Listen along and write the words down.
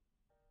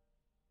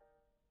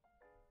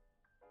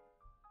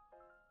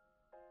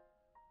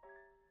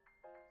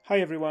Hi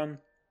everyone,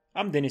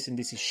 I'm Dennis and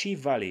this is She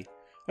Valley,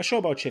 a show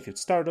about Sheffield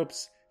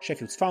startups,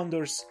 Sheffield's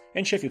founders,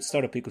 and Sheffield's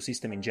startup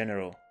ecosystem in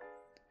general.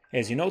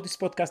 As you know, this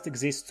podcast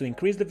exists to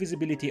increase the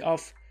visibility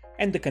of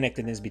and the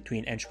connectedness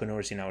between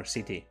entrepreneurs in our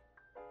city.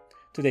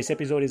 Today's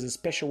episode is a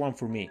special one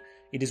for me.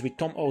 It is with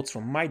Tom Oates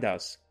from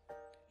Midas.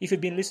 If you've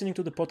been listening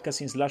to the podcast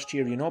since last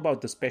year, you know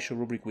about the special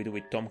rubric we do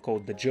with Tom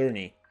called The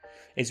Journey,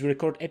 as we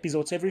record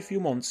episodes every few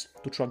months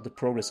to track the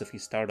progress of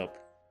his startup.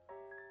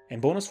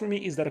 And bonus for me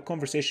is that a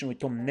conversation with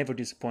Tom never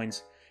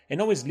disappoints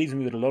and always leaves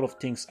me with a lot of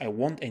things I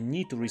want and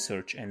need to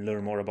research and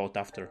learn more about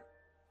after.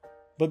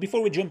 But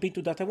before we jump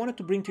into that, I wanted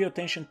to bring to your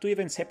attention two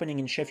events happening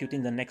in Sheffield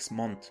in the next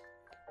month.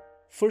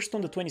 First,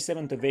 on the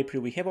 27th of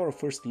April, we have our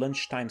first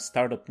lunchtime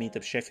startup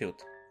meetup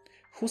Sheffield.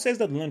 Who says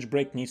that lunch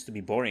break needs to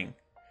be boring?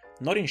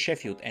 Not in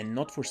Sheffield and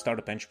not for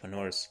startup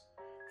entrepreneurs.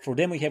 For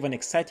them we have an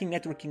exciting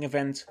networking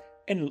event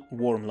and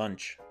warm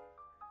lunch.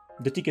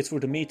 The tickets for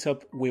the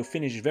meetup will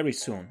finish very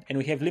soon and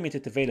we have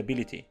limited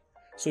availability.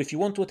 So if you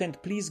want to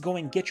attend, please go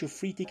and get your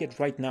free ticket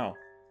right now.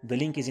 The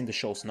link is in the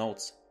show's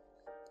notes.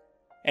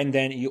 And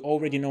then you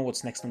already know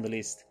what's next on the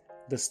list.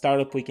 The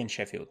Startup Week in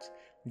Sheffield.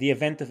 The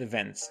event of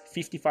events.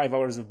 55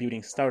 hours of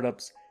building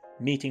startups,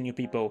 meeting new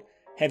people,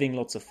 having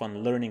lots of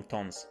fun, learning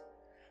tons.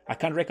 I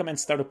can't recommend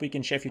Startup Week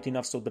in Sheffield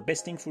enough, so the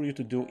best thing for you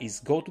to do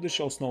is go to the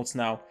show's notes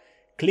now,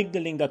 click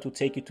the link that will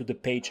take you to the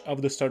page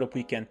of the Startup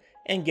Weekend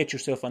and get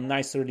yourself a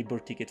nice early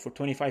bird ticket for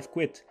 25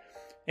 quid,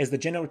 as the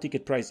general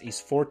ticket price is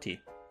 40.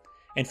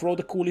 And for all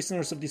the cool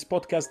listeners of this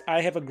podcast,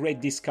 I have a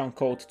great discount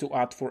code to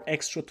add for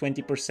extra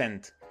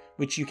 20%,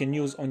 which you can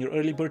use on your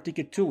early bird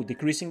ticket too,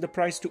 decreasing the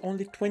price to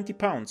only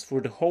 £20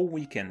 for the whole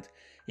weekend,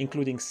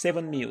 including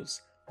 7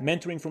 meals,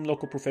 mentoring from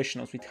local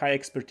professionals with high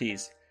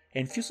expertise,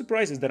 and few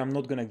surprises that I'm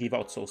not gonna give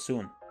out so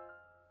soon.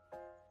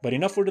 But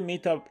enough for the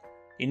meetup,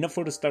 enough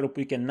for the Startup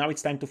Weekend, now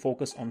it's time to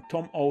focus on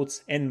Tom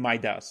Oates and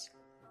Midas.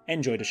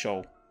 Enjoy the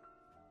show.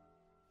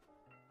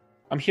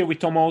 I'm here with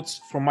Tom Oates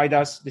from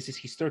Midas. This is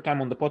his third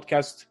time on the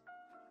podcast.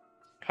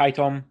 Hi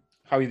Tom,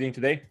 how are you doing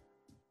today?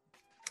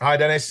 Hi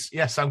Dennis,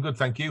 yes I'm good,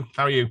 thank you.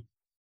 How are you?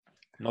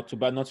 Not too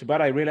bad, not too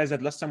bad. I realized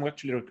that last time we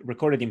actually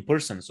recorded in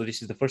person, so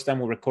this is the first time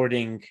we're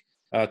recording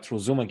through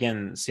Zoom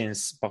again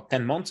since about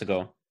 10 months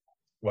ago.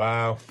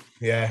 Wow,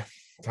 yeah,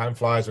 time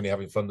flies when you're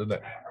having fun, doesn't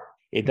it?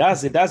 It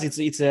does.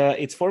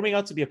 It's forming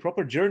out to be a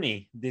proper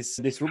journey. This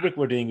rubric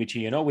we're doing with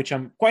you, which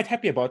I'm quite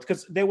happy about,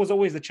 because there was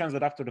always the chance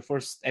that after the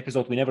first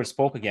episode we never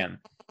spoke again,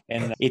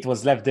 and it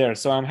was left there.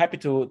 So I'm happy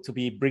to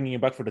be bringing you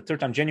back for the third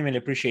time. Genuinely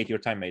appreciate your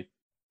time, mate.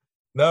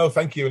 No,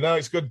 thank you. No,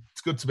 it's good.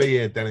 It's good to be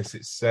here, Dennis.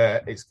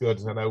 It's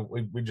good. I know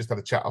we just had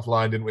a chat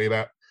offline, didn't we?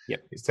 About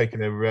It's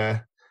taken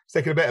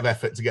a bit of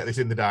effort to get this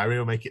in the diary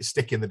or make it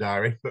stick in the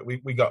diary, but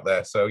we got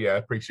there. So yeah,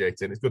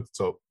 appreciate it. It's good to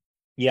talk.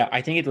 Yeah,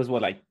 I think it was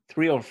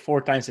 3 or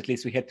 4 times at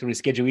least we had to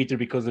reschedule, either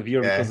because of you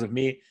or because of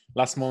me,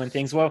 last moment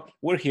things. Well,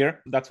 we're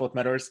here. That's what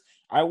matters.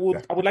 I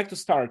would like to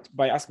start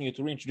by asking you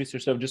to reintroduce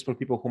yourself, just for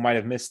people who might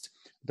have missed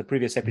the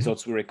previous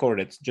episodes we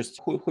recorded. Just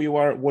who you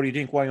are, what are you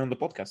doing, why are you on the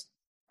podcast?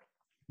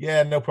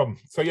 Yeah, no problem.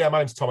 So yeah, my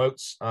name's Tom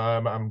Oates.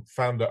 I'm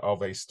founder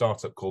of a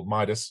startup called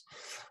Midas.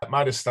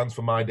 Midas stands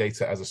for My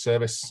Data as a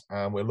Service.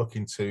 We're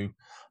looking to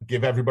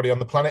give everybody on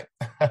the planet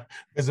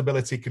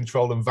visibility,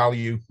 control and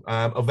value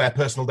of their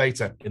personal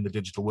data in the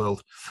digital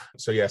world.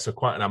 So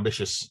quite an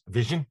ambitious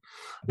vision,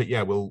 but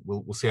yeah,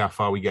 we'll see how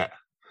far we get.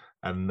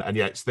 And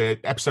yeah, it's the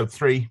episode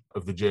 3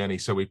 of the journey.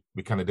 So we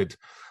kind of did,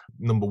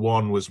 number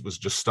 1 was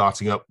just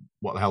starting up,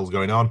 what the hell's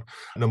going on.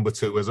 Number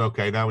 2 was,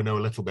 okay, now we know a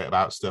little bit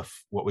about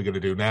stuff, what we're going to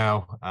do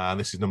now. And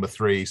this is number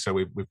 3. So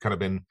we've kind of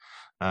been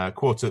it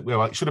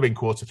should have been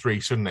quarter 3,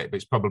 shouldn't it? But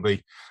it's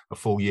probably a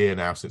full year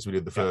now since we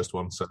did the first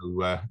one. So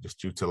just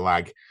due to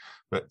lag.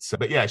 But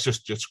yeah, it's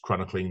just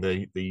chronicling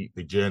the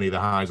journey, the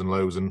highs and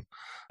lows and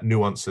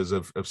nuances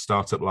of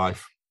startup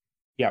life.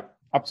 Yeah,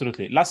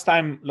 absolutely. Last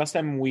time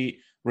we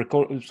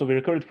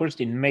recorded first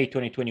in May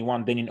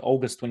 2021, then in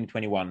August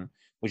 2021,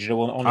 which there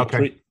were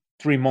only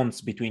 3 months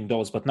between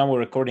those. But now we're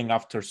recording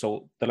after,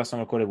 so the last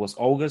time I recorded was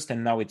August,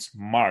 and now it's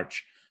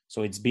March.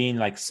 So it's been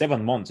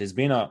 7 months. It's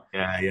been a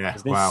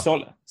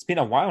It's been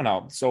a while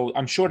now. So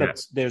I'm sure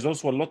that there's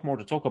also a lot more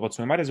to talk about.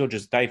 So we might as well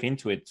just dive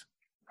into it.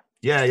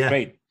 Yeah.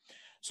 Great.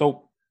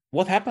 So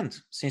what happened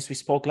since we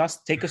spoke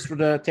last? Take us through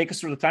the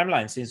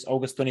timeline since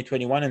August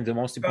 2021 and the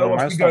most important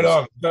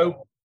milestones.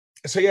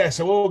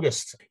 So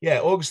August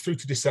through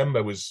to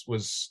December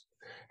was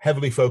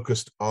heavily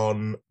focused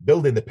on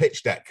building the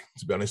pitch deck,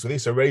 to be honest with you.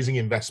 So raising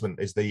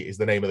investment is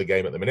the name of the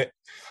game at the minute,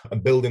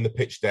 and building the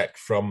pitch deck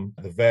from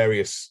the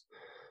various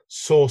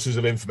sources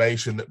of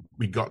information that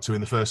we got to in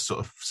the first sort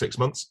of 6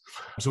 months.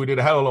 So we did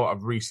a hell of a lot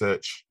of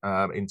research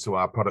into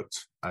our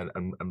product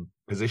and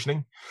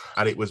positioning,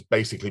 and it was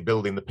basically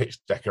building the pitch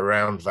deck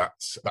around that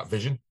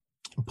vision,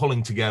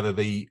 pulling together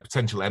the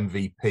potential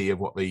MVP of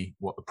what the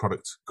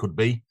product could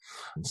be,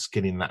 and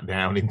skinning that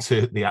down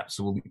into the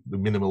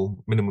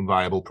minimum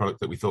viable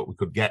product that we thought we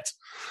could get,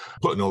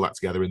 putting all that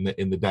together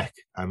in the deck,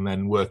 and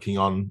then working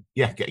on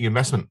getting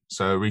investment.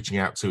 So reaching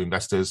out to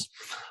investors,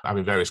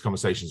 having various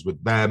conversations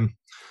with them.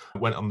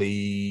 Went on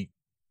the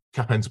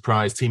Cap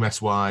Enterprise, Team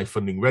SY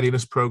Funding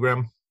Readiness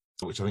Program,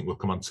 which I think we'll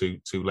come on to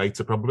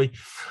later probably.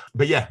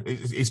 But yeah,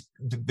 it's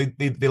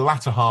the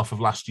latter half of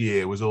last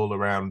year was all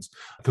around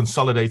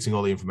consolidating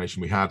all the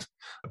information we had,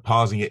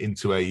 parsing it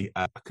into a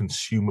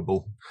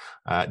consumable,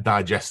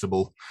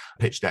 digestible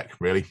pitch deck,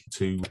 really,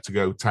 to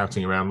go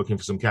touting around looking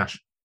for some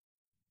cash.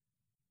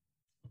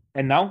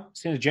 And now,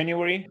 since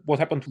January, what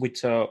happened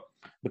with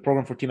the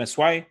program for Team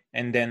SY,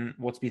 and then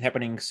what's been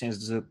happening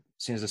since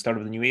the start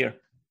of the new year?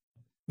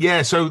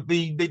 Yeah, so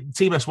the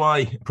Team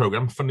SY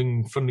program,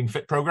 funding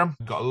fit program,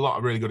 got a lot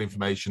of really good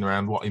information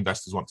around what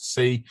investors want to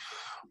see,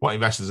 what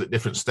investors at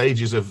different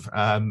stages of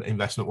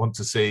investment want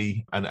to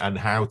see, and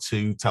how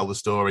to tell the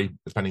story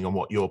depending on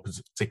what your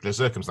particular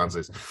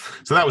circumstances.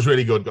 So that was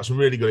really good. Got some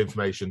really good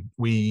information.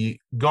 We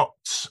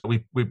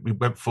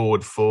went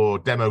forward for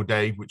demo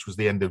day, which was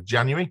the end of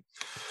January,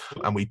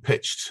 and we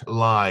pitched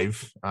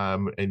live,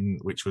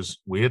 which was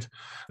weird,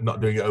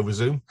 not doing it over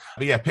Zoom.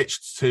 But yeah,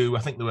 pitched to,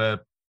 I think there were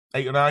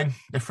 8 or 9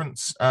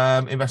 different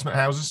investment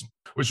houses,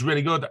 which is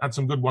really good. Had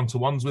some good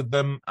one-to-ones with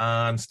them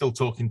and still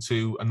talking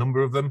to a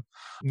number of them.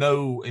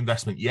 No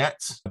investment yet,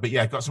 but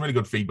yeah, got some really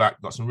good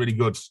feedback, got some really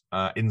good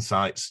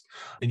insights,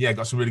 and yeah,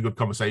 got some really good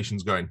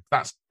conversations going.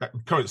 That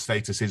current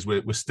status is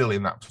we're still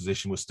in that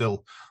position. We're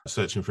still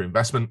searching for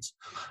investment.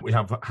 We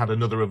have had a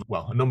number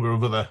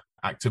of other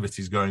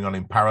activities going on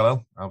in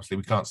parallel. Obviously,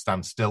 we can't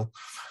stand still.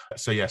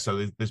 So yeah,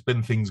 so there's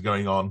been things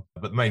going on,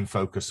 but the main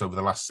focus over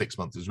the last 6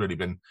 months has really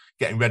been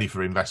getting ready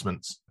for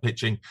investments,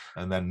 pitching,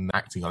 and then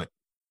acting on it.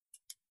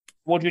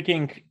 What do you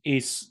think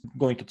is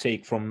going to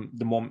take from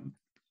the moment?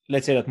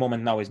 Let's say that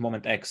moment now is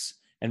moment X,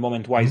 and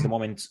moment Y is the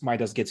moment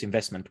Midas gets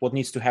investment. What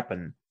needs to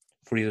happen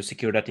for you to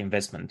secure that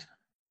investment?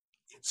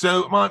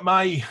 So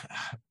my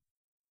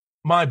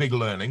big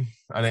learning,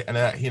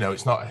 and you know,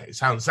 it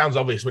sounds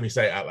obvious when you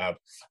say it out loud,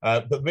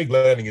 but the big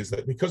learning is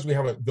that because we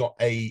haven't got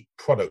a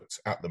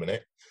product at the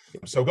minute,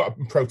 so I've got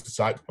a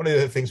prototype. One of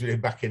the things we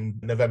did back in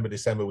November,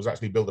 December was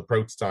actually build a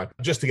prototype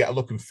just to get a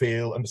look and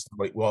feel, understand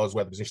what it was,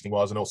 where the positioning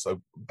was, and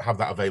also have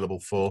that available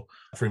for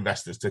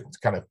investors to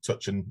kind of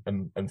touch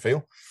and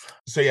feel.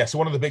 So yeah, so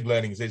one of the big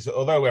learnings is,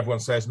 although everyone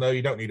says, no,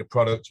 you don't need a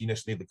product, you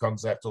just need the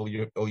concept, all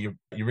your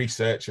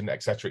research and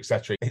et cetera,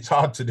 it's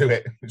hard to do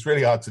it. It's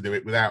really hard to do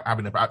it without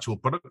having an actual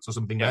product or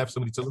something there for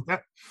somebody to look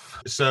at.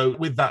 So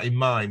with that in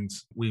mind,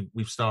 we've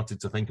started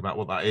to think about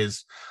what that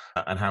is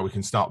and how we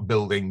can start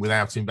building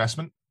without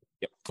investment.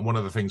 Yep. And one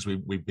of the things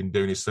we've been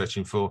doing is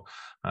searching for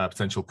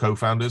potential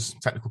co-founders,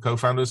 technical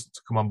co-founders,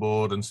 to come on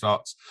board and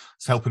start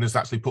helping us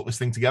actually put this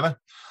thing together.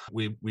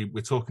 We're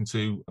talking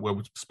to, well,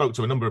 we spoke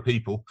to a number of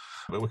people,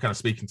 but we're kind of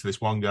speaking to this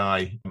one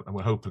guy, and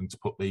we're hoping to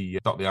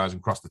dot the I's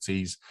and cross the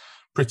T's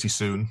pretty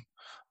soon,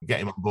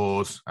 get him on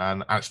board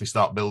and actually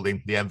start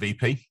building the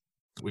MVP,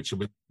 which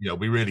will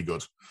be really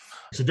good.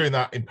 So doing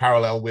that in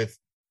parallel with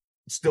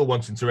still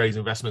wanting to raise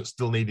investment,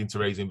 still needing to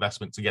raise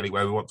investment to get it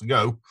where we want to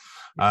go,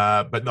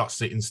 but not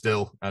sitting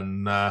still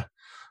and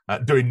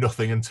doing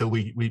nothing until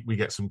we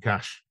get some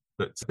cash.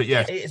 But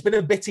yeah, it's been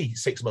a bitty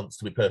 6 months,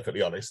 to be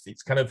perfectly honest.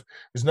 It's kind of,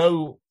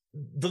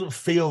 doesn't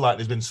feel like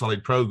there's been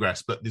solid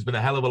progress, but there's been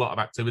a hell of a lot of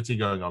activity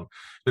going on.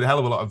 There's been a hell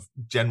of a lot of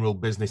general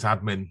business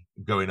admin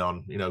going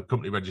on,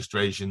 company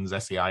registrations,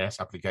 SEIS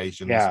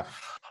applications,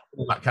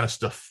 all that kind of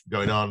stuff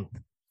going on.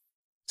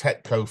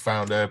 Tech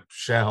co-founder,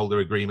 shareholder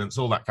agreements,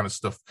 all that kind of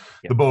stuff,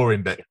 the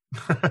boring bit.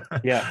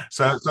 Yeah.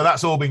 So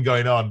that's all been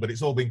going on, but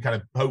it's all been kind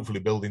of hopefully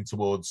building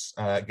towards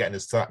getting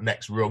us to that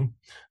next rung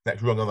on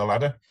the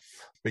ladder.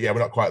 But yeah, we're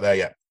not quite there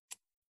yet.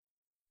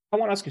 I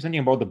want to ask you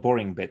something about the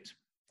boring bit,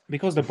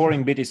 because the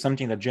boring bit is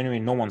something that generally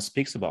no one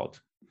speaks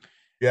about.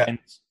 Yeah. And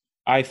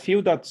I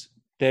feel that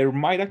there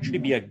might actually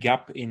be a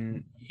gap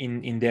in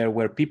there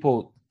where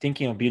people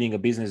thinking of building a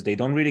business, they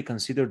don't really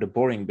consider the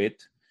boring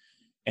bit.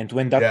 And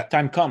when that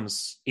time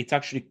comes, it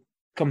actually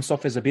comes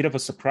off as a bit of a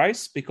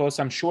surprise, because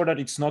I'm sure that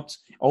it's not,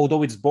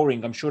 although it's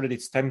boring, I'm sure that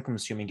it's time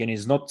consuming and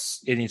it's not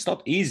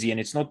easy and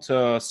it's not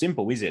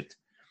simple, is it?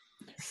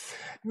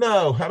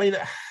 No, I mean,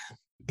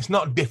 it's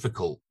not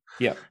difficult.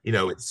 Yeah.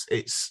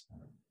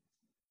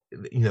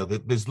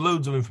 There's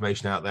loads of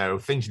information out there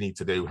of things you need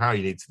to do, how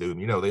you need to do them.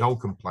 The whole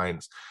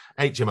compliance,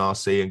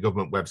 HMRC and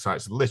government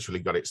websites have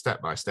literally got it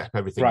step by step,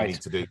 everything you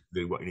need to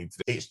do what you need to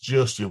do. It's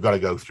just, you've got to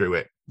go through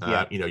it.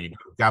 You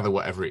gather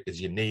whatever it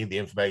is you need, the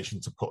information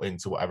to put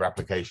into whatever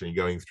application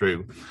you're going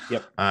through.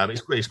 Yep.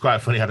 It's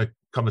quite funny. I had a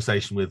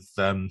conversation with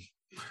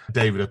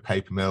David of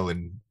Paper Mill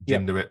and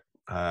Jim DeWitt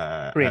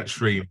at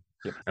Stream.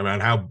 Yep.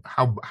 Around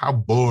how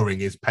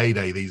boring is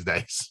payday these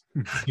days.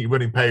 You're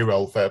running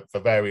payroll for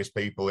various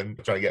people and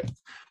trying to get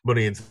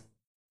money into.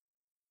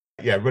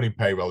 Yeah, running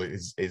payroll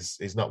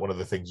is not one of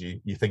the things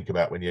you think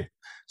about when you're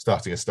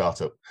starting a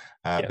startup.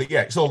 But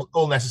yeah, it's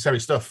all necessary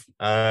stuff.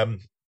 And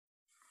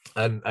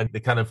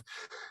the kind of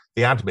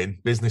the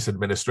admin, business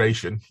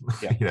administration.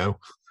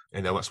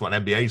 That's what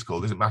an MBA is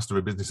called, isn't it? Master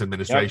of Business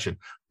Administration.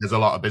 Yep. There's a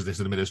lot of business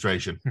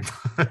administration.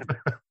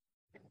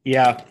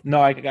 Yeah,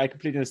 no, I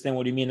completely understand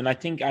what you mean. And I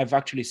think I've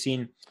actually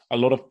seen a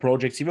lot of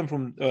projects, even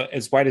from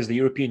as wide as the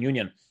European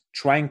Union,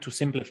 trying to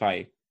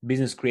simplify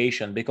business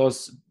creation,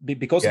 because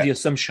of the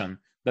assumption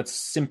that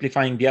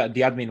simplifying the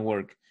admin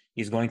work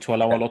is going to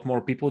allow a lot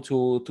more people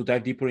to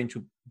dive deeper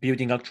into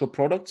building actual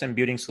products and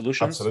building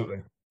solutions.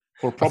 Absolutely.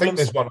 For problems. I think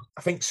there's one.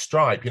 I think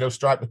Stripe,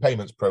 Stripe, the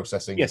payments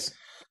processing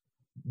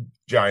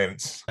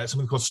giants,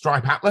 something called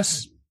Stripe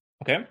Atlas.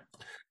 Okay.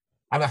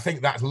 And I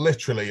think that's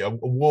literally a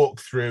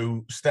walk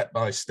through step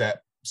by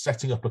step,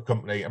 setting up a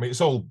company. I mean, it's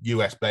all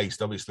US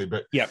based, obviously,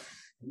 but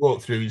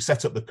walk through, you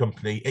set up the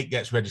company, it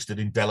gets registered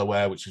in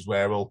Delaware, which is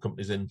where all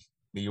companies in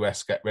the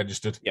US get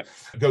registered. It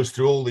goes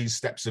through all these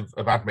steps of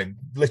admin,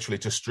 literally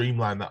to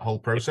streamline that whole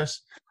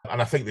process.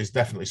 And I think there's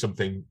definitely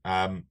something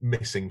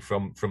missing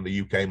from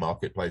the UK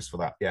marketplace for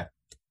that.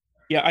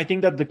 Yeah, I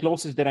think that the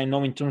closest that I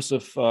know in terms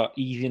of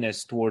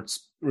easiness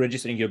towards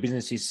registering your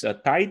business is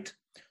Tide,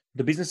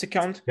 the business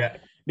account. Yeah.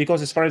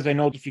 Because as far as I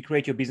know, if you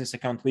create your business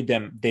account with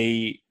them,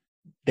 they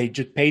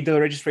just pay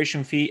the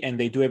registration fee and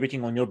they do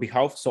everything on your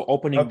behalf. So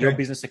opening your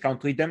business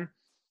account with them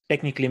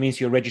technically means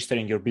you're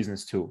registering your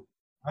business too.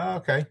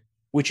 Okay.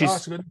 Which is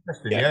that's good.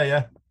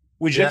 Interesting.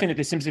 Which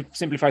definitely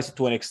simplifies it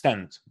to an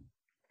extent.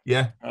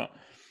 Yeah.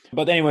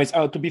 But anyways,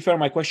 to be fair,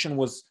 my question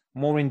was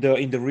more in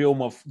the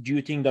realm of, do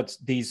you think that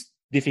these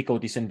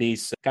difficulties and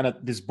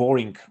this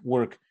boring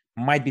work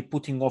might be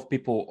putting off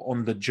people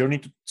on the journey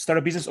to start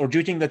a business? Or do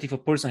you think that if a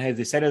person has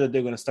decided that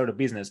they're going to start a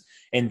business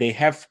and they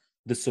have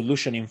the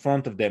solution in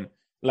front of them,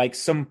 like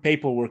some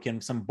paperwork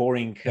and some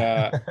boring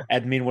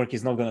admin work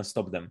is not going to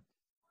stop them?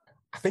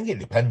 I think it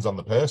depends on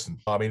the person.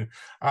 I mean,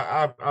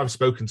 I've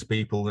spoken to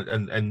people,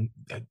 and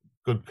a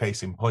good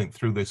case in point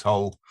through this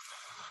whole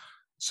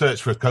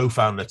search for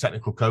a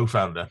technical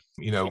co-founder.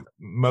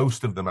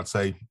 Most of them, I'd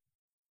say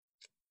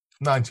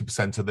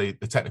 90% of the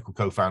technical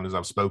co-founders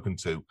I've spoken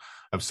to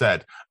have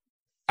said,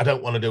 I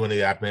don't want to do any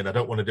admin. I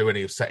don't want to do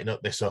any of setting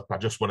up this up. I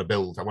just want to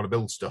build. I want to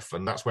build stuff,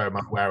 and that's where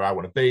I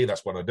want to be.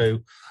 That's what I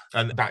do,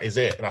 and that is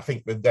it. And I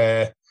think that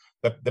there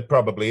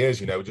probably is,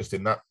 just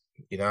in that,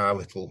 our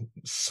little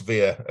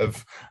sphere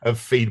of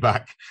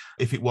feedback,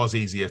 if it was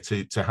easier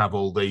to have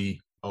all the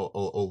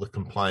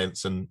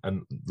compliance and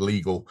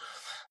legal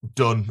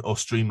done or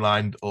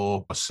streamlined,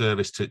 or a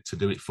service to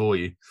do it for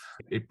you,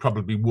 it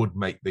probably would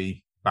make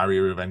the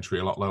barrier of entry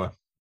a lot lower.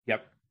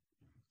 Yep.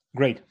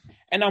 Great.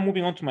 And now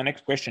moving on to my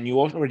next question, you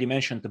already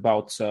mentioned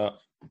about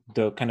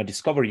the kind of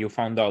discovery you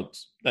found out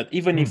that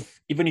even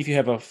if you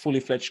have a fully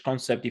fledged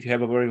concept, if you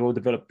have a very well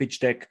developed pitch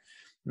deck,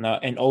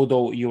 and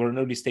although you're an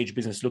early stage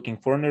business looking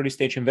for an early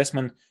stage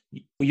investment,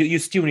 you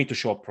still need to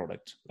show a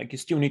product. Like, you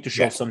still need to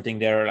show something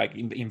there, like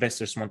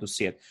investors want to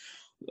see it.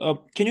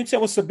 Can you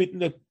tell us a bit?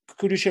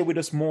 Could you share with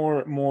us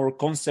more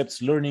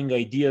concepts, learning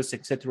ideas,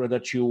 etc.,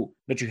 that you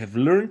have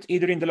learned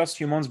either in the last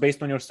few months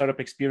based on your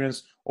startup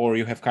experience, or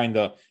you have kind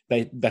of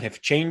that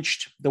have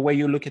changed the way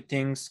you look at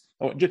things?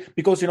 Or just,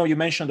 because you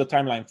mentioned the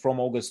timeline from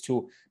August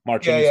to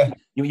March.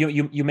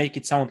 You make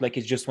it sound like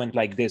it just went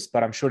like this,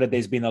 but I'm sure that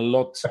there's been a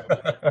lot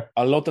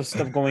of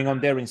stuff going on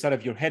there inside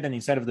of your head and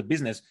inside of the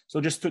business. So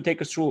just to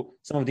take us through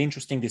some of the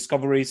interesting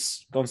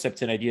discoveries,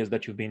 concepts, and ideas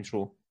that you've been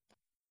through.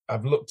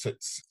 I've looked at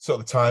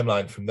sort of the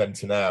timeline from then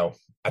to now.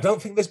 I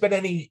don't think there's been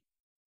any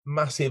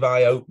massive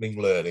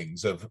eye-opening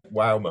learnings of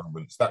wow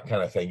moments, that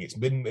kind of thing. I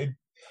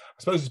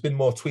suppose it's been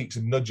more tweaks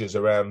and nudges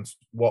around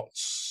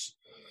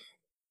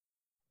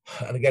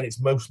and again, it's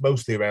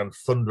mostly around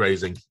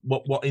fundraising.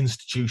 What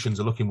institutions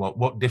are looking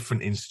what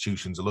different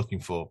institutions are looking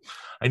for.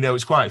 I know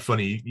it's quite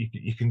funny.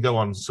 You can go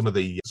on some of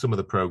the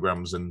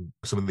programs and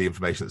some of the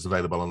information that's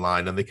available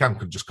online, and they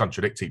can just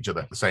contradict each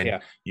other, saying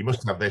you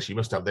must have this, you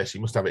must have this,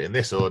 you must have it in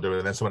this order,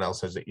 and then someone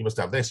else says that you must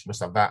have this, you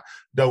must have that.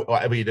 Don't,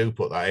 whatever you do,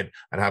 put that in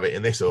and have it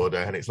in this order,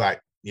 and it's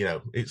like,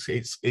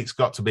 it's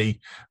got to be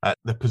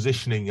the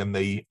positioning and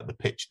the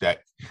pitch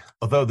deck.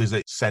 Although there's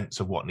a sense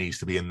of what needs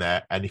to be in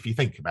there, and if you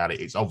think about it,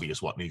 it's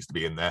obvious what needs to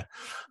be in there.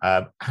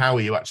 How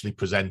you actually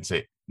present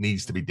it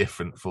needs to be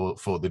different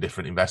for the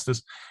different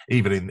investors,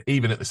 even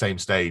at the same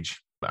stage.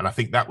 And I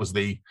think that was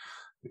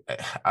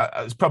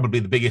it's probably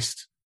the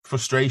biggest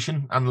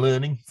frustration and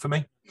learning for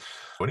me.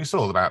 When it's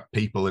all about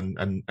people and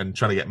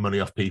trying to get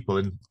money off people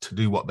and to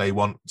do what they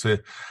want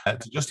to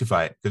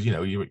justify it, because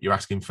you're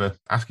asking for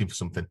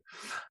something.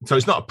 So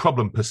it's not a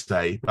problem per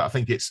se, but I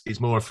think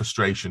it's more a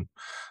frustration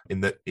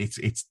in that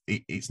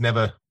it's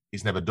never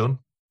done,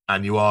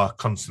 and you are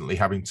constantly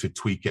having to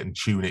tweak it and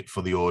tune it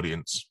for the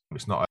audience.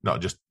 It's not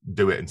just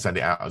do it and send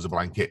it out as a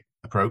blanket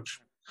approach.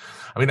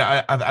 I mean,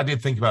 I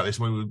did think about this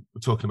when we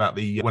were talking about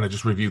when I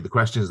just reviewed the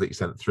questions that you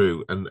sent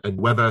through, and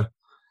whether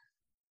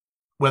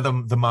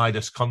the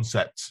Midas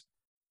concept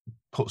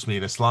puts me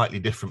in a slightly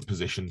different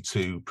position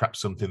to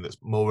perhaps something that's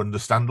more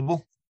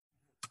understandable.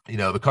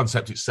 The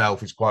concept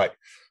itself is quite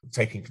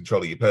taking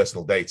control of your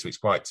personal data. It's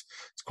quite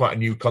a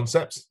new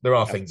concept. There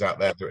are things out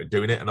there that are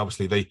doing it, and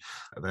obviously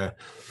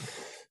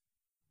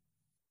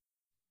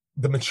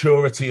the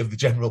maturity of the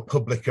general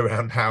public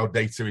around how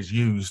data is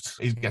used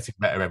is getting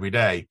better every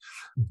day.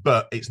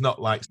 But it's not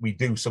like we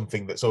do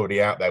something that's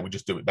already out there, we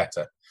just do it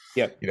better.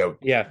 Yeah.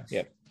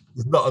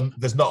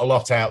 There's not a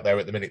lot out there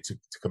at the minute to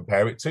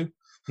compare it to.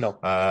 No.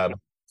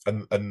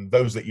 and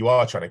those that you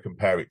are trying to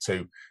compare it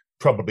to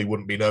probably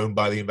wouldn't be known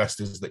by the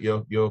investors that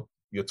you're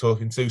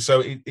talking to.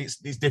 So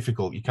it's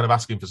difficult. You're kind of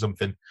asking for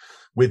something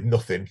with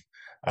nothing,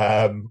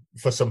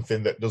 for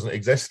something that doesn't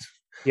exist.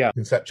 Yeah.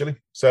 Conceptually.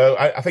 So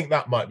I think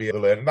that might be the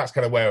learn. And that's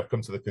kind of where I've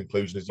come to the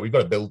conclusion is we've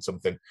got to build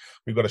something.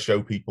 We've got to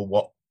show people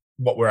what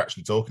we're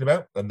actually talking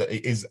about and that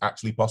it is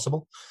actually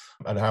possible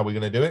and how we're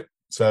going to do it.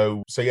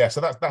 So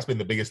that's been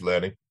the biggest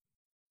learning.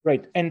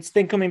 Right. And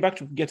then coming back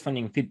to Get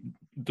Funding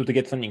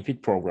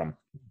Fit program.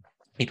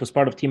 It was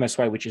part of Team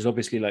SY, which is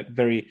obviously like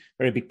very,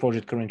 very big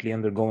project currently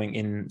undergoing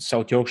in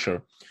South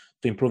Yorkshire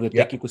to improve the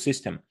tech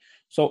ecosystem.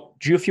 So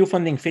do you feel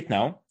funding fit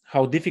now?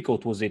 How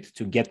difficult was it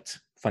to get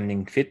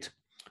funding fit?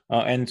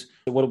 And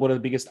what are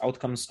the biggest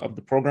outcomes of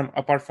the program,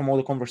 apart from all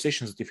the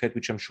conversations that you've had,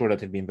 which I'm sure that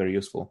have been very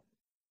useful?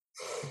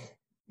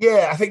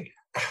 Yeah, I think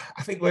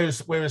we're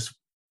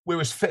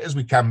as fit as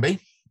we can be.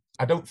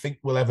 I don't think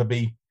we'll ever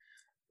be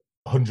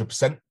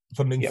 100%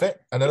 funding fit,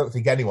 and I don't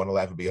think anyone will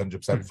ever be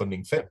 100%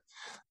 funding fit.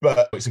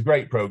 But it's a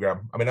great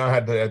program. I mean, I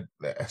had a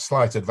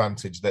slight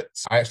advantage that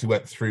I actually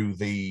went through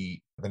the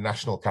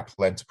National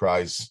Capital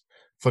Enterprise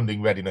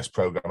Funding Readiness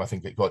Program, I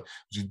think it called,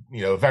 which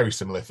is a very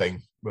similar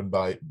thing run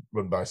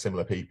by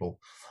similar people.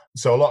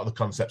 So a lot of the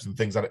concepts and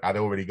things I'd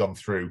already gone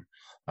through,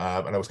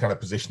 and I was kind of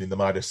positioning the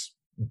Midas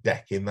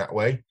deck in that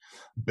way.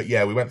 But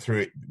yeah, we went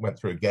through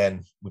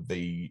again with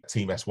the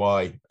Team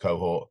SY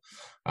cohort.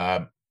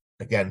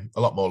 Again,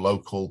 a lot more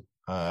local,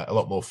 a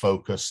lot more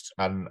focused,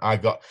 and I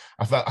felt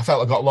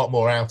I got a lot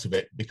more out of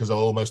it because I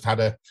almost had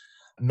a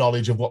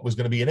knowledge of what was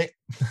going to be in it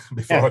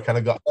before I kind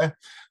of got there.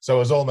 So I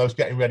was almost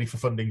getting ready for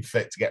Funding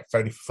Fit to get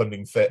ready for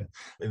Funding Fit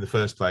in the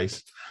first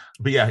place.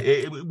 But yeah,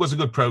 it was a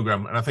good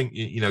program, and I think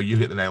you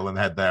hit the nail on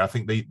the head there. I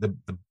think the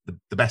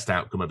best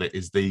outcome of it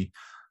is the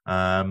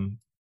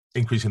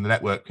increasing the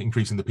network,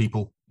 increasing the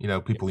people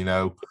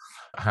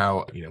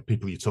how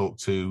people you talk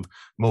to,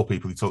 more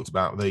people you talked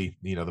about the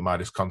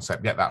Midas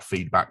concept, get that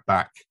feedback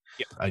back.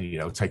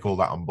 And take all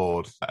that on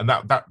board, and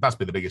that's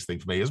been the biggest thing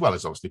for me, as well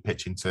as obviously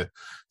pitching to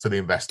the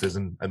investors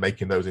and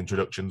making those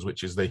introductions,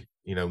 which is the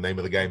name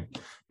of the game.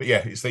 But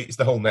yeah, it's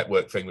the whole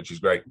network thing, which is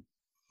great.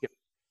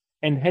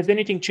 And has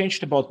anything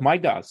changed about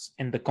Midas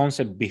and the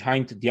concept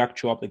behind the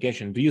actual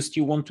application? Do you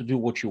still want to do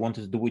what you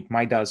wanted to do with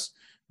Midas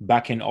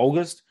back in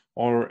August,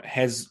 or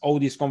has all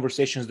these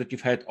conversations that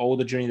you've had, all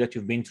the journey that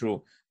you've been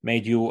through,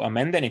 made you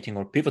amend anything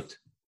or pivot?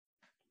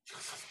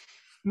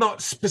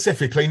 Not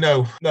specifically,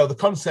 no. The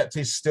concept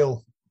is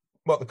still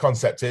what the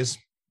concept is.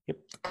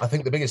 I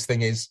think the biggest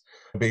thing is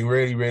being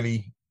really,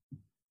 really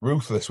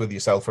ruthless with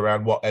yourself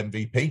around what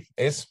MVP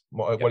is,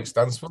 what it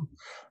stands for.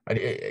 And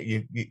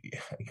you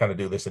kind of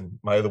do this in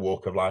my other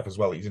walk of life as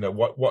well.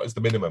 What is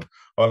the minimum?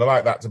 Oh, I'd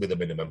like that to be the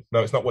minimum.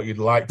 No, it's not what you'd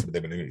like to be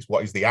the minimum. It's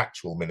what is the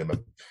actual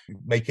minimum.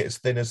 Make it as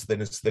thin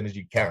as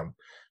you can,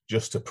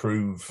 just to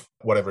prove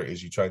whatever it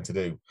is you're trying to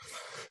do.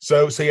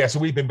 So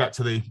we've been back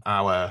to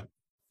our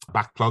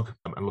backlog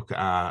and look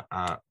at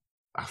our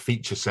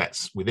feature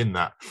sets within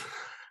that,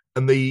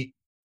 and the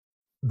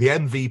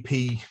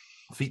MVP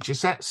feature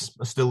sets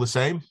are still the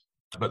same,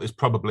 but there's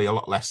probably a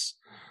lot less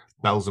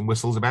bells and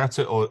whistles about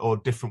it, or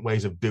different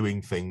ways of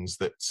doing things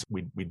that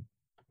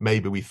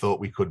we thought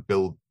we could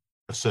build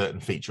a certain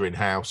feature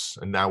in-house,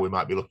 and now we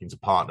might be looking to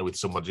partner with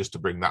someone just to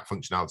bring that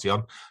functionality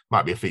on.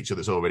 Might be a feature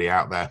that's already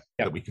out there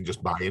that we can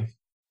just buy in.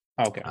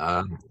 Okay.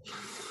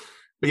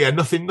 But yeah,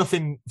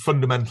 nothing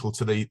fundamental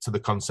to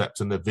the concept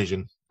and the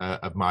vision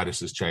of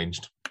Midas has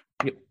changed.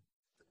 Yep.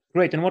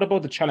 Great. And what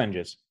about the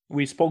challenges?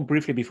 We spoke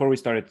briefly before we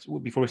started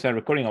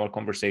recording our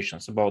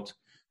conversations about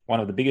one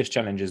of the biggest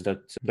challenges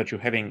that you're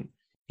having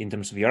in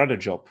terms of your other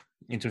job,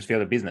 in terms of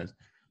your other business.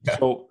 Yeah.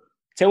 So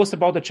tell us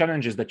about the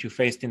challenges that you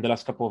faced in the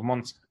last couple of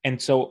months.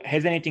 And so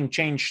has anything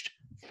changed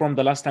from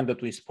the last time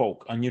that we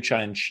spoke, a new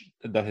challenge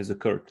that has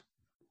occurred?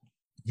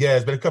 Yeah,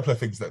 there's been a couple of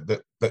things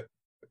that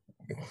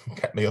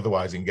kept me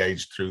otherwise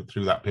engaged through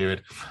that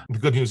period. The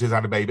good news is I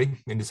had a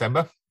baby in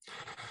December,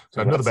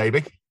 so another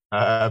baby,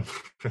 and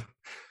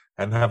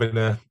having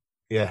a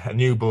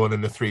newborn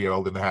and a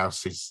 3-year-old in the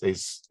house is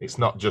it's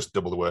not just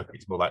double the work,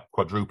 it's more like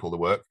quadruple the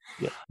work.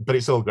 But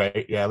it's all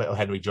great. Little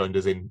Henry joined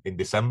us in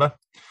December.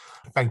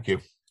 Thank you.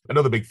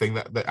 Another big thing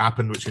that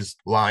happened, which is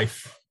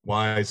life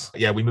wise,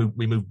 we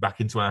moved back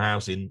into our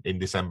house in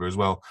December as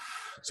well.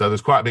 So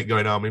there's quite a bit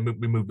going on. We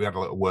had a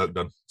lot of work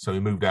done. So we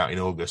moved out in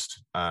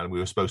August, and we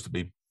were supposed to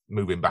be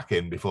moving back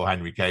in before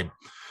Henry came.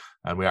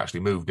 And we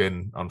actually moved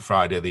in on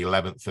Friday, the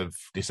 11th of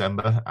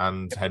December,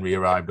 and Henry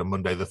arrived on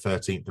Monday, the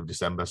 13th of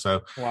December.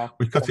 So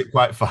we cut it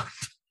quite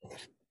fast.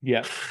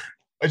 Yeah.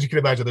 As you can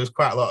imagine, there's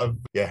quite a lot of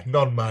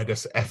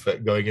non-Midas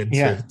effort going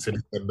into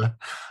December.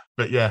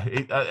 But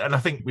and I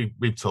think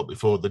we've talked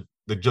before,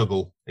 the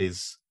juggle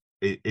is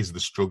the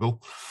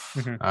struggle.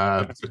 Mm-hmm.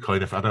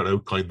 I don't know who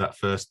coined that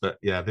first, but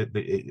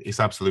it's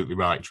absolutely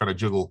right. Trying to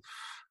juggle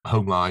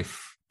home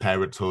life,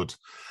 parenthood,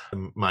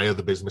 and my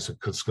other business,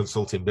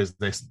 consulting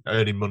business,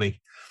 earning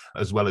money,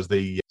 as well as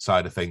the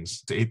side of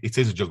things. It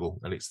is a juggle,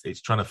 and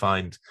it's trying to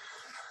find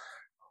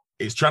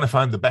it's trying to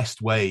find the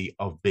best way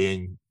of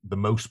being the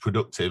most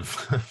productive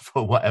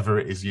for whatever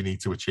it is you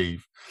need to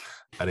achieve.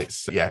 And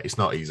it's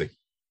not easy.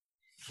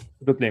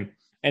 Absolutely.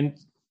 And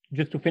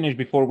just to finish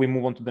before we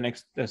move on to the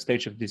next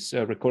stage of this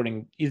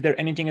recording, is there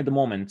anything at the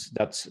moment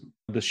that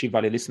the She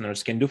Valley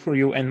listeners can do for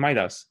you and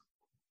Midas?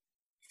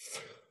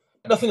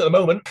 Nothing at the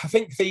moment. I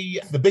think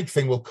the big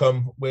thing will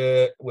come.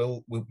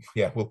 We'll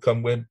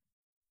come.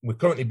 We're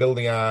currently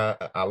building our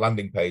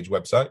landing page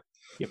website.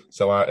 Yep.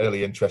 So our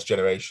early interest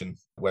generation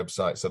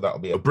website. So that'll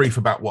be a brief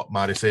about what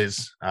Midas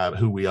is,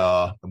 who we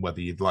are, and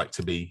whether you'd like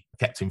to be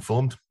kept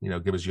informed.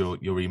 Give us your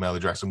email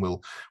address, and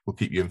we'll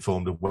keep you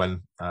informed of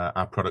when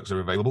our products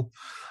are available.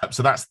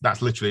 So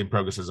that's literally in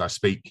progress as I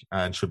speak,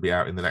 and should be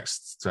out in the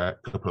next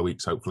couple of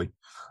weeks, hopefully.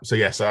 So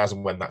so as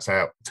and when that's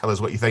out, tell us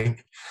what you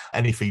think.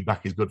 Any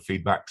feedback is good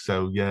feedback.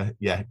 So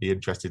be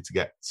interested to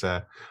get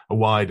a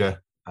wider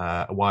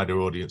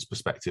audience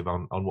perspective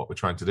on what we're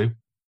trying to do.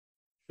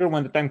 Sure,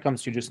 when the time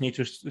comes, you just need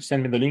to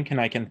send me the link and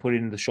I can put it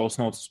in the show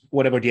notes,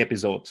 whatever the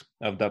episode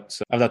of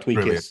that week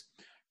Brilliant. Is,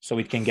 so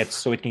it can get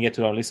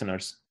to our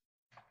listeners.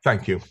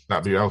 Thank you.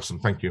 That'd be awesome.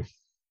 Thank you.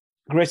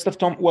 Great stuff,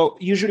 Tom. Well,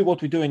 usually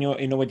what we do, at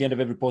the end of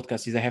every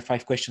podcast is I have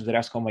 5 questions that I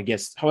ask all my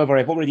guests. However,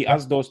 I've already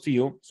asked those to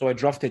you, so I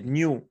drafted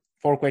new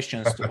 4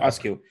 questions to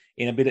ask you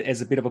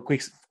as a bit of a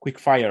quick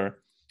fire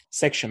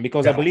section,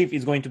 because I believe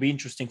it's going to be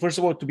interesting. First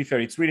of all, to be fair,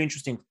 it's really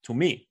interesting to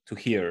me to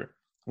hear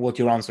what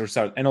your answers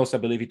are. And also I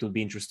believe it will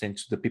be interesting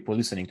to the people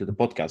listening to the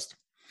podcast.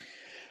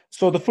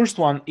 So the first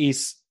one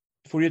is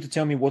for you to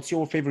tell me what's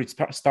your favorite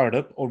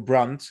startup or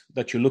brand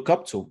that you look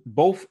up to,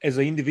 both as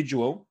an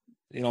individual,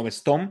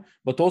 as Tom,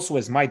 but also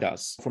as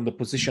Midas from the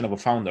position of a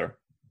founder.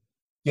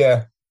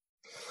 Yeah,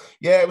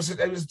 it was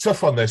a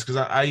tough one, this, because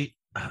I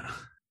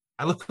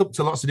look up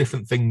to lots of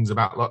different things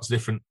about lots of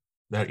different,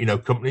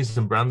 companies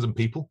and brands and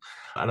people.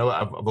 I know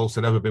I've also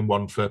never been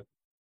one for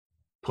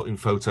putting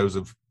photos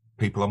of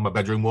people on my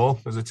bedroom wall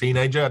as a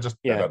teenager. I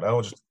don't know,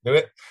 I'll just do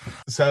it.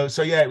 So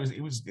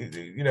it was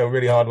a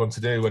really hard one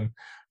to do, and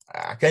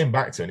I came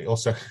back to it. And it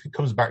also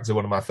comes back to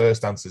one of my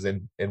first answers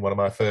in one of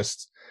my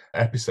first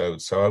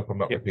episodes. So I hope I'm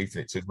not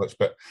repeating it too much.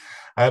 But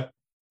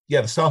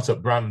the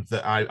startup brand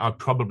that I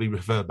probably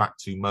refer back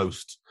to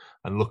most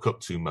and look up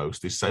to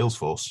most is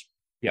Salesforce.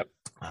 Yep.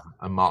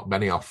 And Mark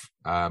Benioff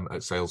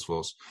at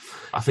Salesforce.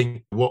 I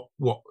think what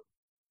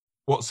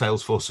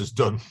Salesforce has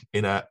done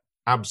in a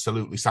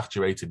absolutely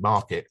saturated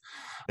market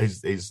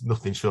is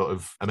nothing short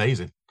of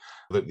amazing.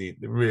 They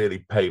really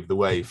paved the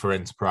way for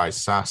enterprise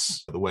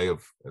SaaS, the way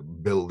of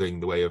building,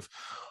 the way of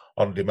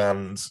on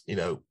demand.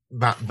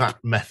 That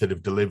method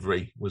of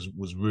delivery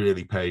was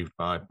really paved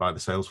by the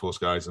Salesforce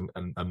guys and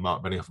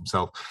Mark Benioff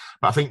himself.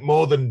 But I think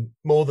more than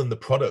the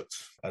product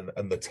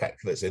and the tech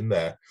that's in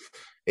there,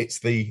 it's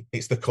the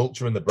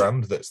culture and the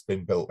brand that's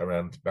been built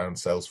around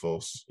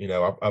Salesforce.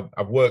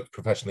 I've worked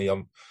professionally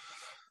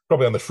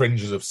probably on the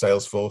fringes of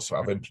Salesforce.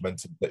 I've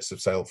implemented bits of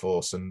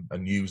Salesforce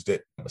and used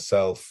it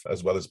myself,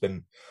 as well as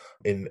been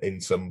in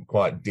some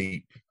quite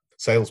deep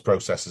sales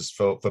processes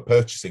for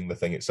purchasing the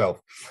thing itself.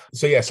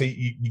 So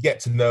you get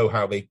to know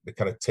how they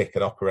kind of tick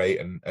and operate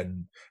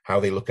and how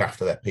they look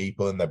after their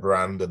people and their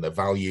brand and their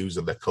values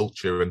and their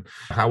culture and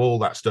how all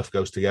that stuff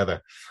goes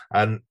together.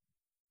 And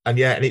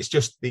it's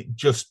just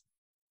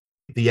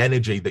the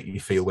energy that you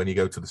feel when you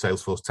go to the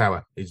Salesforce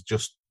Tower is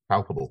just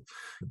palpable.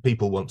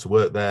 People want to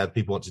work there.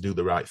 People want to do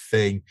the right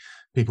thing.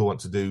 People want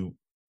to do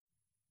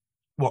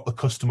what the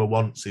customer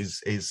wants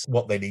is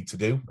what they need to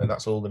do, and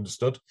that's all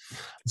understood.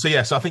 So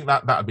I think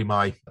that would be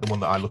the one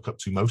that I look up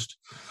to most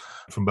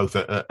from both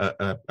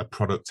a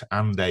product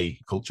and a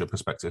culture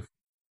perspective.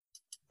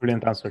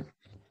 Brilliant answer.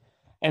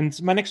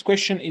 And my next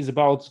question is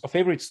about a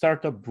favorite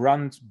startup,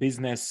 brand,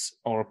 business,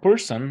 or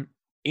person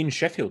in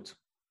Sheffield.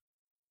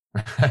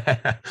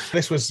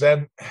 This was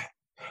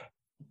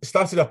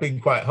started off being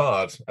quite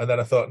hard, and then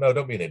I thought, no,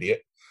 don't be an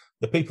idiot.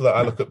 The people that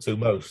I look up to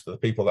most are the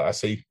people that I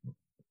see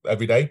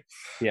every day.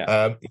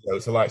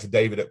 It's the likes of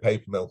David at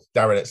Papermill,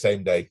 Darren at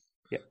Same Day,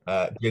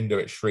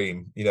 Jinder at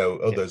Shreem,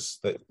 others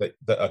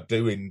that are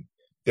doing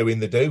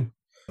the do.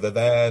 They're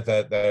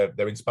there,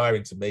 they're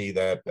inspiring to me.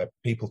 They're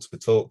people to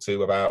talk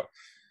to about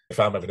if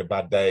I'm having a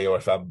bad day or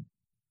if I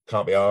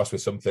can't be arsed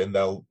with something,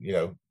 they'll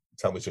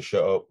tell me to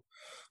shut up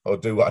or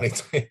do what I need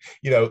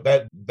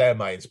to. They're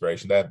my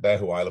inspiration. They're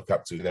who I look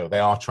up to. They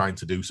are trying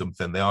to do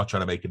something. They are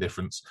trying to make a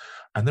difference,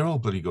 and they're all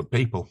bloody good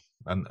people.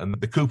 And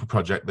the Cooper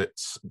project that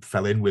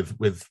fell in with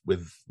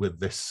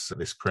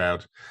this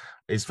crowd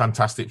is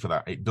fantastic for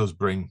that. It does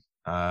bring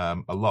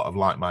a lot of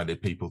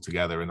like-minded people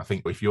together. And I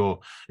think if you're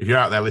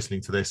out there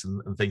listening to this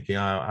and thinking,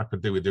 I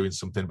could do with doing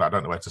something, but I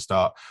don't know where to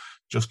start,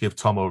 just give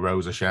Tom or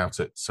Rose a shout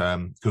at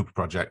Cooper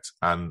Project,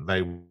 and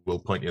they will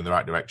point you in the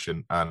right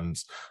direction. And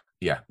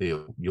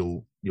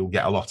you'll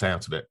get a lot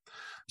out of it.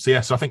 So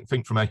I think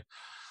from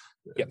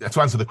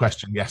to answer the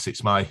question, yes,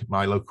 it's my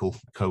local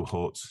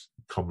cohort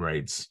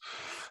comrades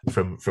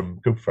from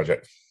Cooper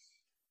Project.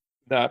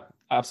 That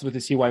absolutely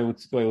see why I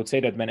would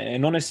say that, man.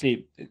 And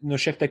honestly,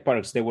 Chef Tech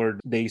Parks,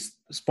 they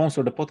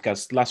sponsored the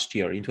podcast last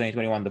year in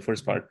 2021, the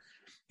first part.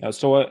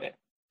 So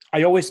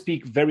I always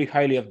speak very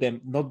highly of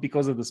them, not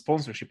because of the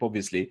sponsorship,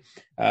 obviously,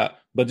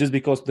 but just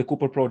because the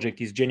Cooper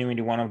Project is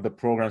genuinely one of the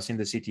programs in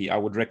the city. I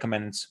would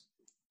recommend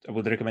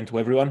to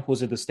everyone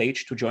who's at the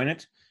stage to join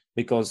it,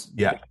 because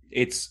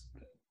it's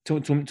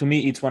to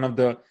me it's one of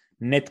the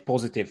net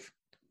positive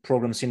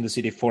programs in the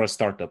city for a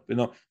startup.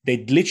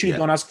 They literally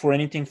don't ask for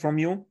anything from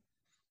you,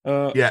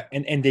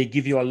 and they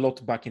give you a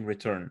lot back in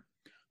return.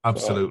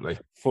 Absolutely.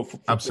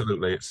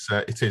 Absolutely.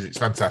 It's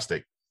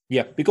fantastic.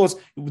 Yeah, because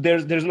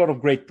there's a lot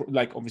of great,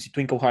 like obviously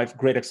Twinkle Hive,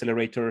 great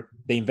accelerator.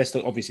 They invest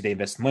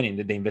money in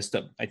it. They invest,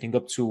 I think,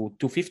 up to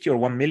 250 or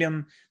 1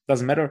 million,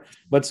 doesn't matter.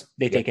 But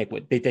they take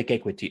equity. They take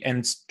equity.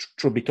 And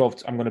truth be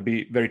told, I'm going to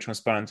be very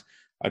transparent.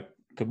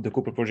 The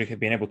Cooper Project have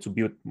been able to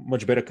build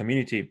much better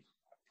community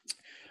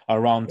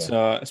around,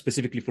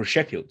 specifically for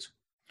Sheffield,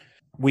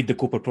 with the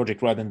Cooper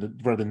Project rather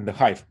than the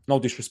Hive. No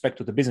disrespect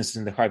to the businesses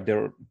in the Hive.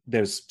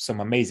 There's some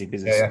amazing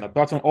businesses on the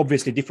platform.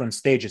 Obviously, different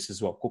stages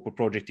as well. Cooper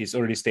Project is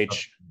early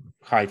stage.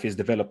 Hive is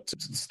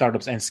developed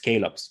startups and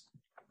scale-ups.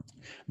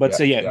 But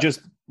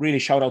just really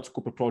shout out to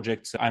Cooper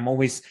Project. I'm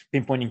always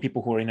pinpointing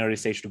people who are in early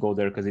stage to go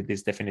there, because it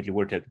is definitely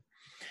worth it.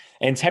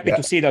 And it's happy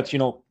to see that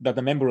that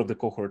the member of the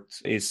cohort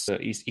is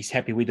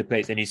happy with the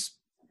place and is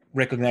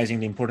recognizing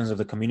the importance of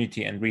the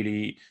community and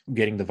really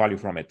getting the value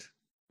from it.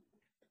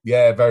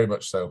 Yeah, very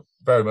much so.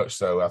 Very much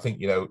so. I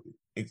think,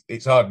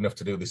 it's hard enough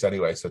to do this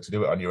anyway. So to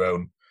do it on your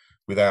own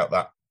without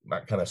that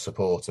kind of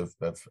support of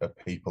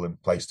people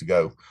and place to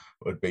go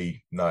would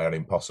be nigh on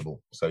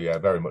impossible. So yeah,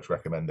 very much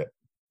recommend it.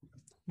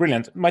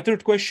 Brilliant. My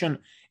third question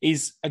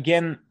is,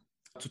 again,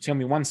 to tell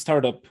me one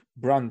startup,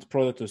 brand,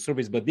 product or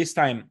service, but this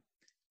time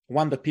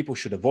one that people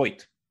should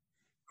avoid.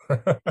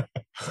 I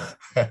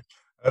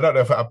don't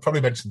know if I've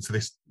probably mentioned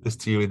this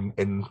to you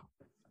in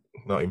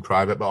not in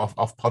private, but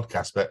off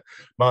podcast. But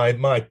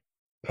my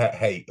pet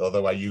hate,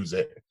 although I use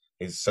it,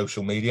 is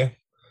social media.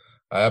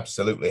 I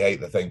absolutely hate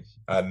the thing,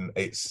 and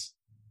I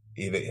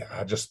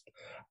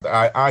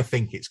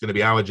think it's going to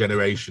be our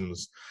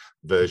generation's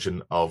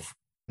version of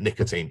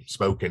nicotine,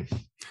 smoking.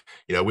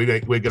 We're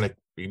going to,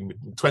 in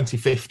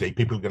 2050,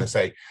 people are going to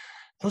say,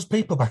 those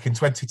people back in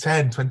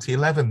 2010,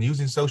 2011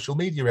 using social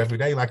media every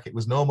day like it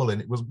was normal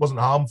and it wasn't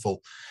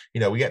harmful.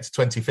 We get to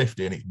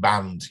 2050 and it's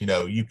banned.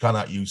 You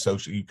cannot use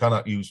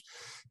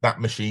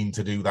that machine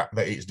to do that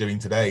it's doing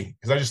today,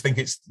 because I just think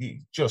it's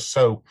just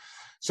so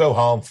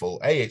harmful.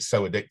 It's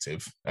so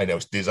addictive. I know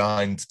it's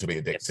designed to be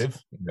addictive.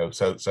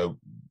 So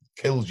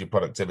kills your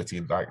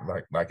productivity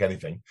like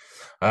anything.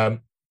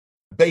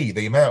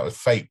 The amount of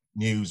fake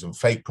news and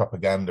fake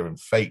propaganda and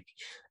fake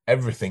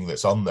everything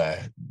that's on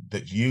there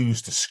that's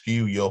used to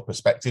skew your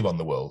perspective on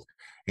the world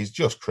is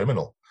just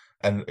criminal.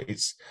 And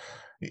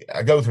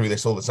I go through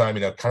this all the time,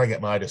 can I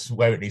get Midas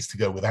where it needs to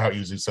go without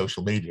using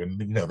social media? And,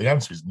 the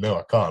answer is no,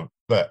 I can't.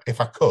 But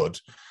if I could,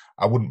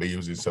 I wouldn't be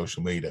using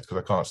social media because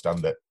I can't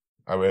stand it.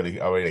 I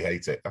really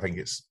hate it. I think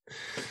it's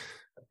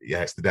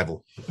the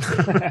devil.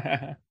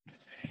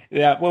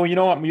 Yeah, well,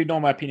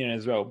 my opinion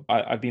as well.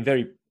 I've been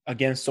very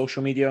against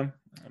social media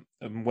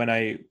when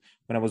I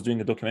was doing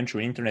a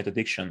documentary, Internet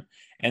Addiction.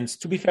 And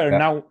to be fair,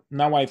 now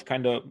I've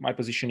my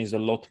position is a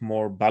lot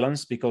more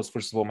balanced, because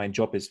first of all, my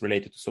job is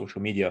related to social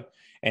media.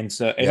 And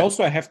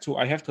also I have to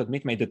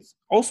admit, mate, that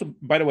also,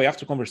 by the way,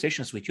 after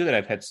conversations with you that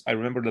I've had, I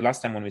remember the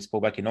last time when we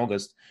spoke back in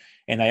August,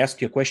 and I asked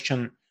you a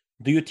question: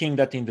 do you think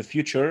that in the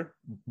future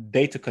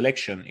data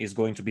collection is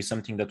going to be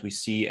something that we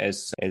see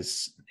as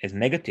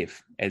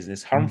negative,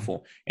 as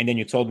harmful? And then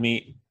you told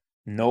me,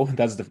 no,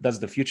 that's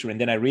the future.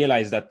 And then I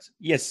realized that,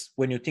 yes,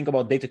 when you think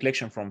about data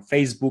collection from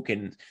Facebook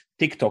and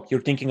TikTok,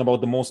 you're thinking about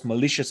the most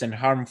malicious and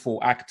harmful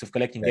act of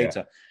collecting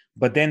data.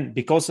 But then,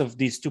 because of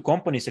these two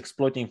companies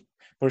exploiting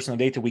personal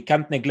data, we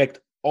can't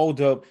neglect all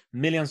the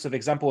millions of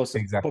examples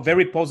of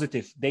very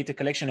positive data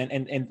collection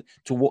and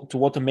to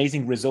what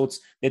amazing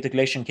results data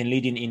collection can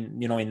lead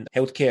in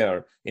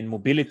healthcare, in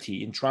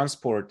mobility, in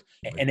transport,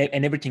 and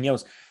everything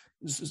else.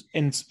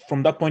 And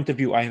from that point of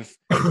view, I have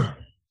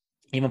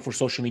even for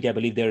social media, I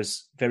believe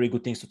there's very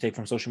good things to take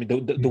from social media.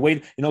 The way,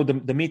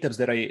 the meetups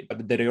that I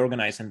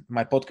organize and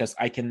my podcast,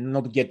 I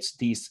cannot get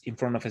these in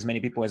front of as many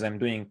people as I'm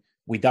doing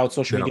without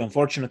social media,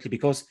 unfortunately,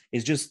 because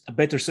it's just a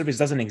better service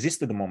doesn't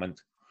exist at the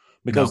moment.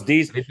 Because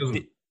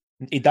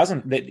it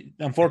doesn't,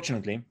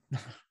 unfortunately.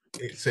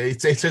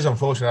 It is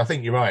unfortunate. I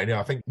think you're right.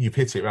 I think you've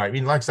hit it right. I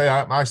mean, like I say,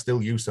 I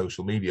still use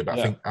social media, but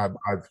I think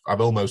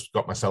I've almost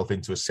got myself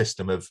into a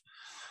system of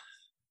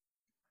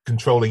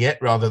controlling it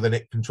rather than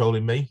it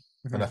controlling me.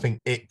 Mm-hmm. And I think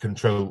it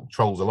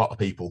controls a lot of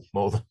people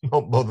more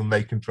than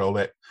they control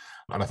it.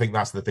 And I think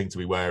that's the thing to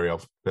be wary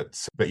of. But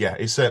yeah,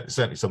 it's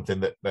certainly something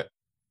that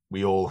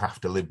we all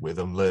have to live with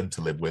and learn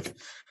to live with.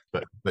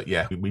 But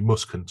yeah, we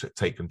must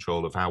take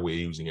control of how we're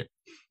using it.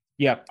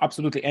 Yeah,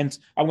 absolutely. And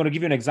I'm going to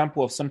give you an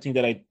example of something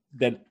that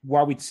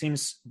while it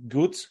seems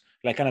good,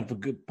 like kind of a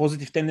good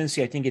positive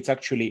tendency, I think it's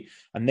actually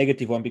a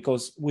negative one,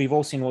 because we've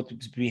all seen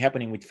what's been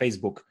happening with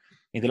Facebook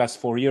in the last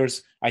 4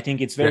 years. I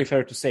think it's very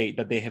fair to say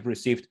that they have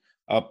received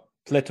a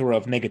plethora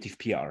of negative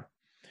PR.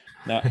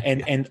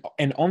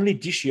 And only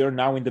this year,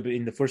 now in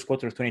the first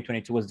quarter of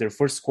 2022, was their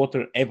first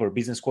quarter ever,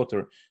 business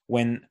quarter,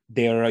 when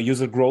their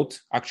user growth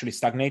actually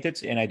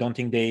stagnated, and I don't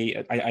think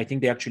I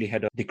think they actually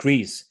had a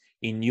decrease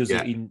in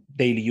in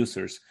daily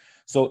users.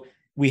 So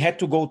we had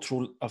to go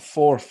through a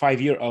 4 or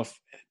 5 year of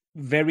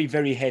very,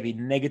 very heavy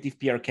negative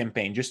PR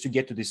campaign just to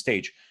get to this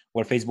stage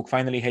where Facebook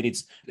finally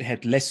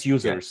had less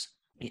users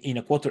in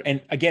a quarter.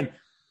 And again,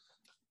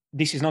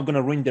 this is not going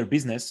to ruin their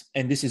business.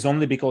 And this is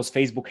only because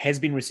Facebook has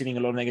been receiving a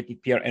lot of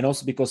negative PR, and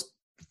also because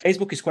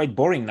Facebook is quite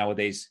boring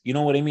nowadays. You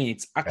know what I mean?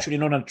 It's actually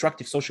not an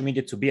attractive social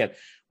media to be at.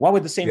 While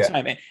at the same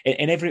time,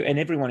 and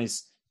everyone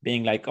is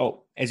being like,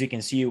 oh, as you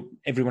can see,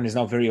 everyone is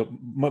now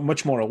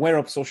much more aware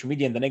of social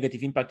media and the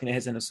negative impact it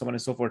has, and so on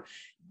and so forth.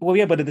 Well,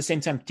 yeah, but at the same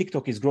time,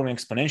 TikTok is growing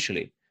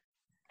exponentially.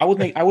 I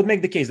would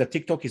make the case that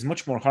TikTok is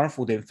much more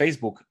harmful than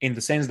Facebook in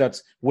the sense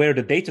that where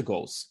the data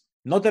goes.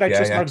 Not that I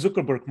trust Mark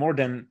Zuckerberg more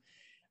than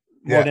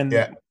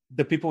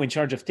the people in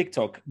charge of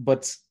TikTok,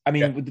 but I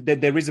mean,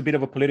 there is a bit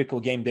of a political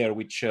game there,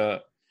 which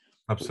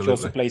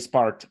also plays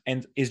part.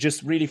 And it's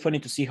just really funny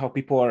to see how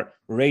people are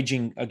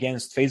raging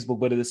against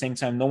Facebook, but at the same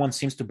time, no one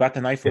seems to bat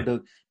an eye for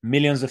the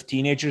millions of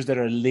teenagers that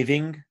are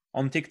living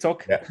on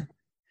TikTok. Yeah,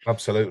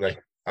 absolutely.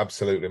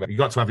 You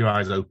got to have your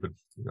eyes open.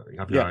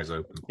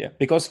 Yeah,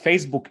 because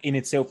Facebook in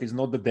itself is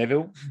not the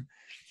devil.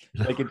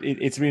 Like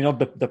it's really not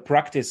the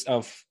practice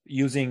of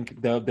using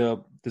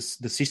the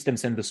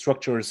systems and the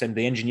structures and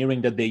the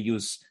engineering that they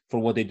use for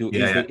what they do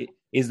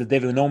is the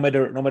devil, no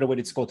matter what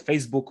it's called,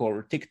 Facebook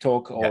or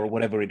TikTok or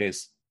whatever it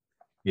is.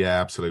 Yeah,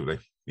 absolutely.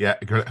 Yeah,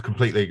 I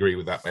completely agree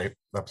with that, mate.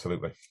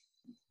 Absolutely.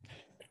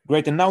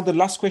 Great. And now the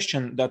last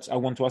question that I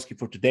want to ask you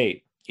for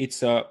today,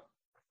 it's a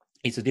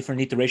different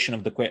iteration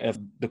of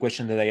the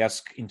question that I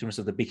ask in terms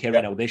of the big, hairy,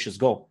 and audacious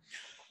goal.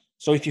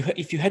 So if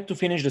you had to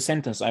finish the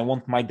sentence, I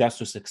want Midas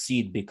to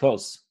succeed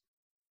because,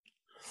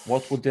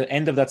 what would the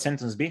end of that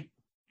sentence be?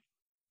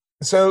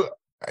 So,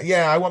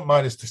 I want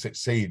Midas to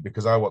succeed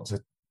because I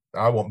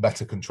want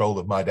better control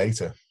of my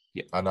data.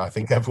 Yeah. And I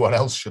think everyone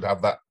else should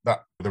have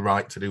the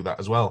right to do that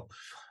as well.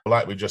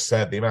 Like we just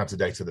said, the amount of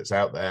data that's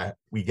out there,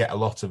 we get a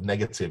lot of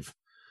negative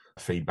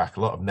feedback,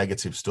 a lot of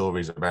negative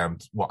stories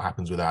around what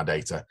happens with our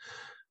data.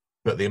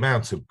 But the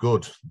amount of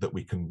good that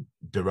we can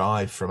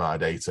derive from our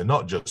data,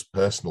 not just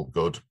personal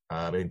good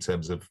in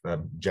terms of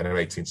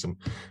generating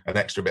an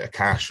extra bit of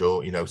cash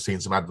or seeing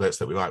some adverts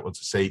that we might want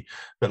to see,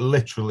 but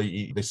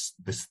literally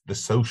the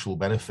social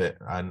benefit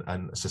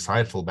and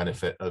societal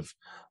benefit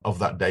of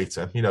that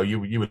data.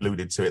 You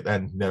alluded to it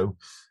then.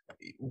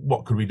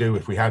 What could we do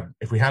if we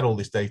had all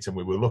this data and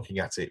we were looking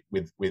at it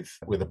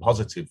with a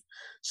positive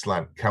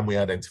slant? Can we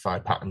identify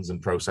patterns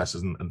and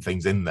processes and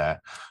things in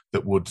there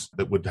that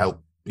would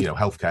help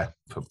healthcare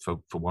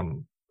for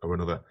one or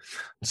another?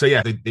 So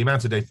the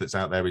amount of data that's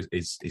out there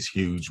is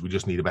huge. We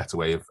just need a better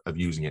way of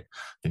using it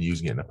and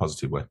using it in a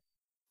positive way.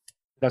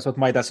 That's what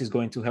Midas is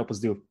going to help us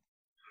do.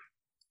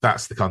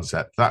 That's the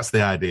concept. That's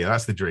the idea.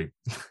 That's the dream.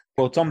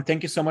 Well, Tom,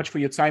 thank you so much for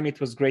your time. It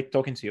was great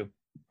talking to you.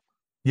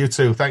 You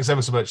too. Thanks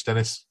ever so much,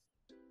 Dennis.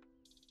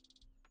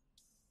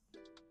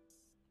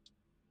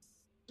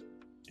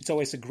 It's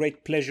always a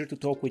great pleasure to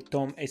talk with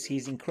Tom, as he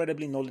is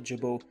incredibly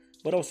knowledgeable,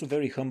 but also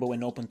very humble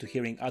and open to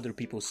hearing other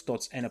people's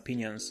thoughts and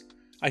opinions.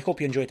 I hope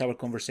you enjoyed our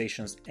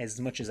conversations as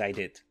much as I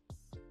did.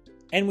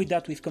 And with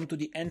that, we've come to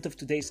the end of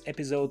today's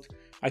episode.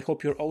 I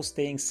hope you're all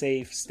staying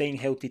safe, staying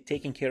healthy,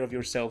 taking care of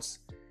yourselves,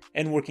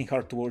 and working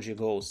hard towards your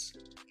goals.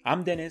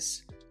 I'm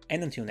Dennis,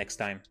 and until next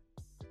time.